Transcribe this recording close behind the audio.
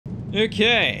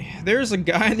Okay, there's a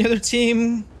guy on the other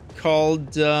team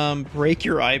called Break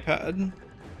Your iPad.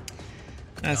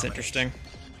 That's interesting.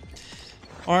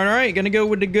 Alright, gonna go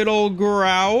with the good old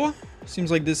Grau. Seems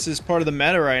like this is part of the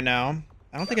meta right now.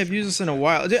 I don't think I've used this in a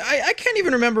while. I can't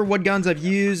even remember what guns I've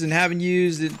used and haven't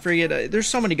used. And forget, there's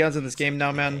so many guns in this game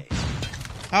now, man.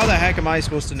 How the heck am I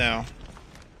supposed to know?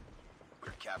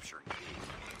 We're capturing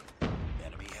B.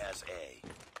 Enemy has A.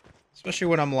 Especially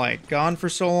when I'm like gone for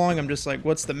so long. I'm just like,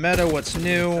 what's the meta? What's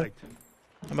new? I'm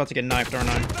about to get knifed, aren't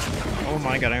I? Oh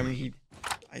my god!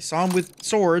 I saw him with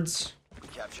swords.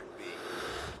 Captured B.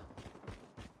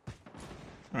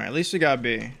 All right, at least we got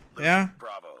B. Yeah.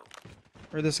 Bravo.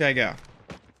 Where'd this guy go?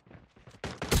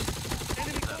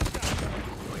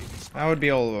 That would be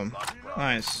all of them.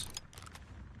 Nice.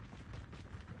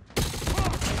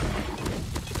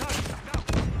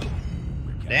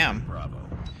 Damn. I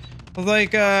was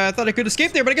like, I thought I could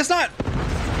escape there, but I guess not.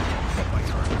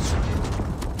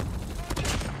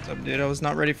 What's up, dude? I was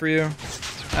not ready for you.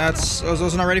 I was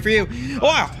also not ready for you.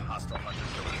 Wow.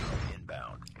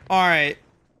 Alright.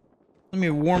 Let me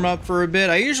warm up for a bit.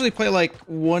 I usually play like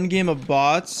one game of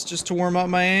bots just to warm up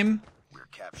my aim.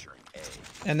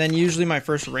 And then usually my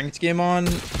first ranked game on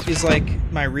is like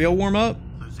my real warm up.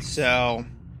 So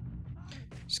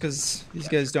just because these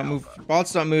guys don't move,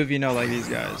 bots don't move, you know, like these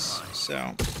guys. So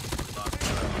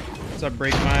what's up,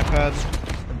 break my iPad?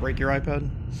 Or break your iPad?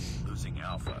 Losing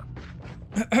Alpha.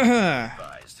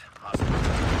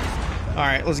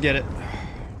 Alright, let's get it.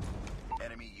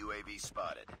 Enemy UAV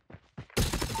spotted.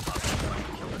 Hostile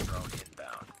killer drone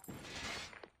inbound.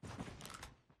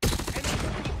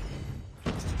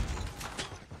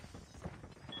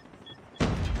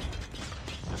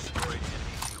 Destroyed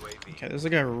enemy UAV. Okay, there's a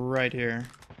guy right here.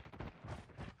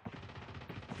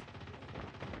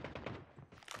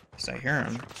 Guess I hear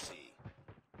him. C.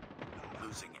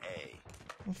 Losing A.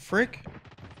 Oh, frick.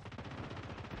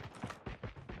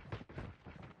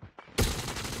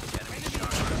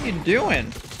 What are you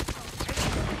doing?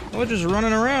 Oh, just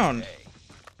running around.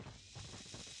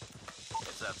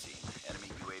 Heads up, team. Enemy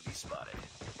UAV spotted.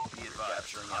 Be advised,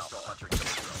 capturing hostile hunter killer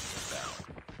drone inbound.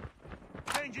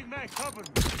 Changing mag, cover.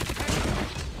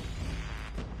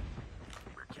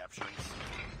 We're capturing C.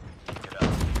 Get up.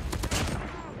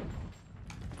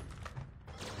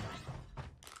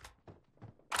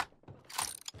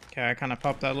 Okay, I kind of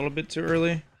popped that a little bit too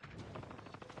early.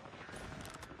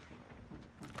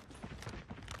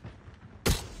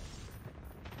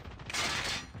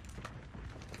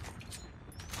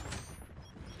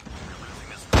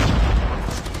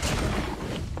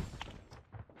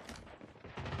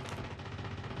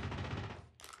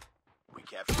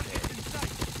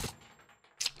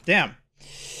 Damn.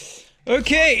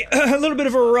 Okay, a little bit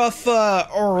of a rough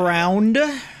round.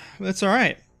 That's all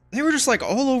right. They were just like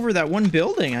all over that one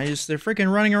building. They're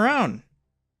freaking running around.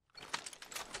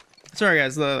 Sorry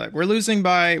guys, we're losing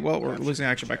by, well, we're losing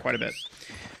actually by quite a bit.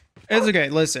 It's okay,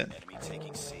 listen. Enemy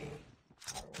taking C.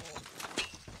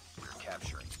 We're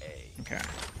capturing A. Okay.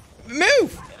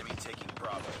 Move! Enemy taking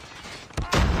Bravo.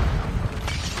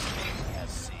 Has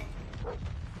C.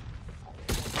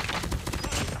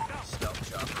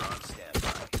 Stealth chopper on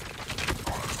standby.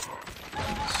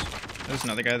 There's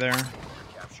another guy there. We're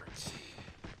capturing C.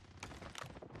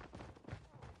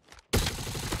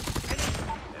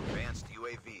 Advanced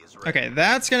UAV is ready. Okay,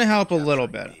 that's gonna help a little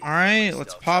bit. Alright,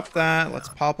 let's pop that. Let's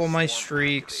pop all my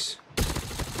streaks.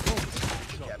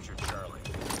 Captured Charlie.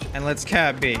 And let's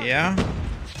cap B, yeah?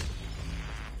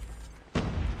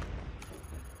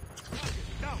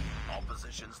 All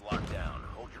positions locked down.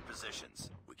 Hold your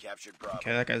positions. We captured Bravo.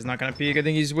 Okay, that guy's not gonna peek. I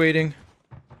think he's waiting.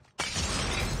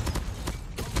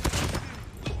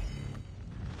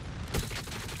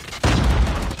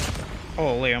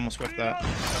 Holy, I almost whipped that.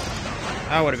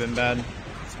 That would have been bad.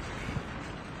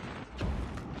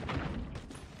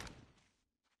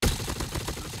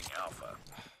 Losing Alpha.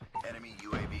 Enemy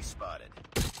UAV spotted.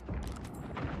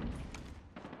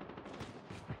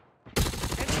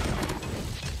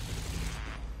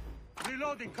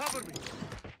 Reloading, cover me.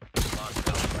 Lost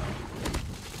Alpha.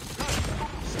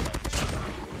 Stealth chopper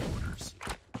orders.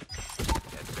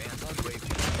 Advanced UAV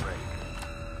ready.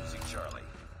 Losing Charlie.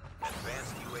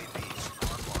 Advanced UAVs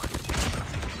online.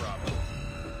 Losing Bravo.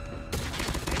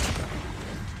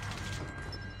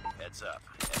 Heads up.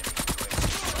 Enemy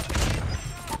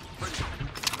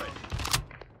UAV spotted.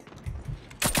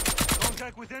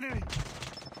 Contact with enemy.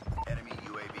 Enemy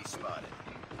UAV spotted.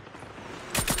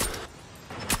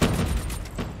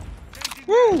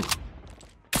 Woo!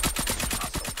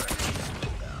 Hostile threat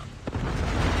inbound.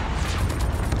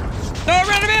 No,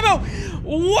 random ammo!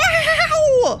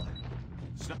 Wow!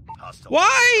 Hostile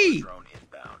Why? drone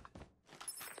inbound.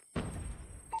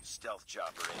 Stealth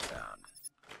chopper inbound.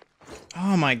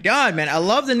 Oh my god, man. I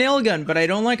love the nail gun, but I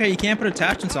don't like how you can't put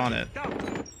attachments on it.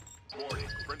 Warning,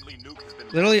 friendly nuke has been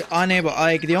Literally unable.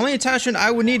 Like, the only attachment I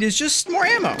would need is just more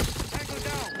ammo. Tango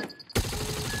down.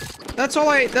 That's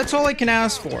all I can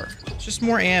ask for. Just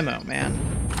more ammo, man.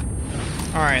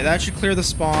 Alright, that should clear the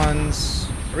spawns.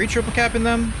 Are we triple capping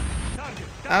them? Target down.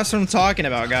 That's what I'm talking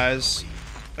about, guys.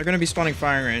 They're gonna be spawning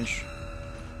firing range.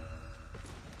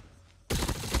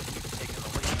 taking the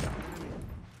lead.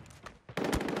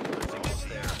 Almost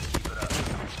there. Keep it up.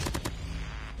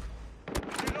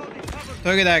 Reloading. Cover me.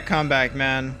 Look at that comeback,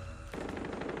 man.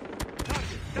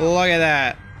 Target down. Look at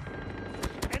that.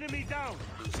 Enemy down.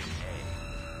 Losing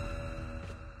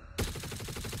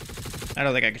A. I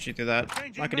don't think I could shoot through that.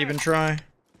 I could even try.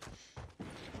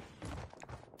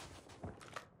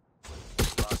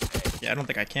 Lost A. Yeah, I don't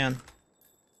think I can.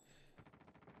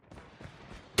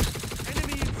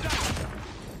 Enemy inside.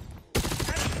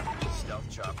 Stealth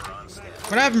chopper on stand.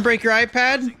 What happened, break your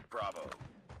iPad? Bravo.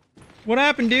 What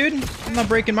happened, dude? I'm not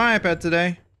breaking my iPad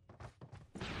today.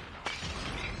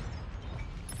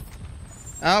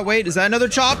 Oh, wait, is that another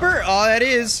chopper? Oh, that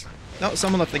is. No,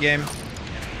 someone left the game.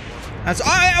 That's. Oh,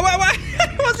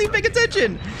 I wasn't even paying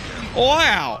attention.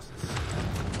 Wow.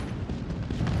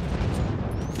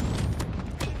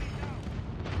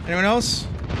 Anyone else?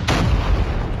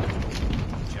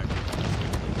 Check.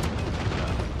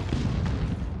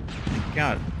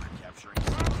 God. Capturing.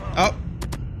 Oh,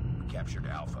 Captured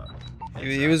Alpha.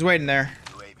 he was waiting there.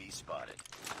 UAV spotted.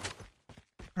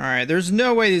 All right, there's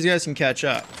no way these guys can catch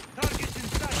up. Targets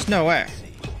inside. There's no way.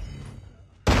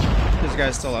 This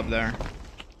guy's still up there.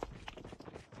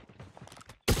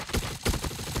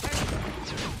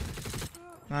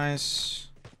 Nice.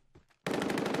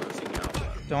 Losing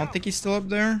Alpha. Don't think he's still up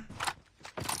there.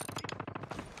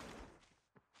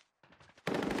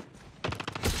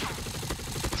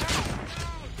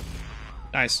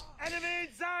 Nice. Enemy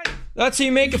inside. That's how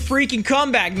you make a freaking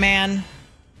comeback, man.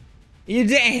 You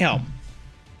damn.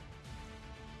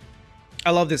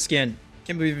 I love this skin.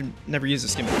 Can't believe we've never used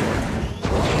this skin before.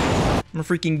 I'm a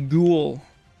freaking ghoul.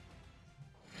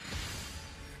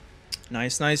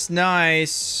 Nice, nice,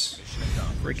 nice.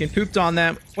 Freaking pooped on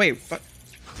that. Wait, what?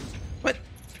 What?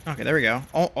 Okay, there we go.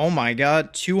 Oh my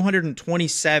god,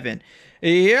 227.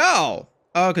 Yo!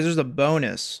 Oh, because there's a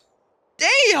bonus.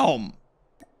 Damn!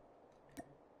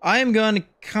 I am going to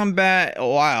come back.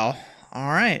 Wow. All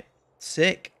right.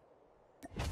 Sick.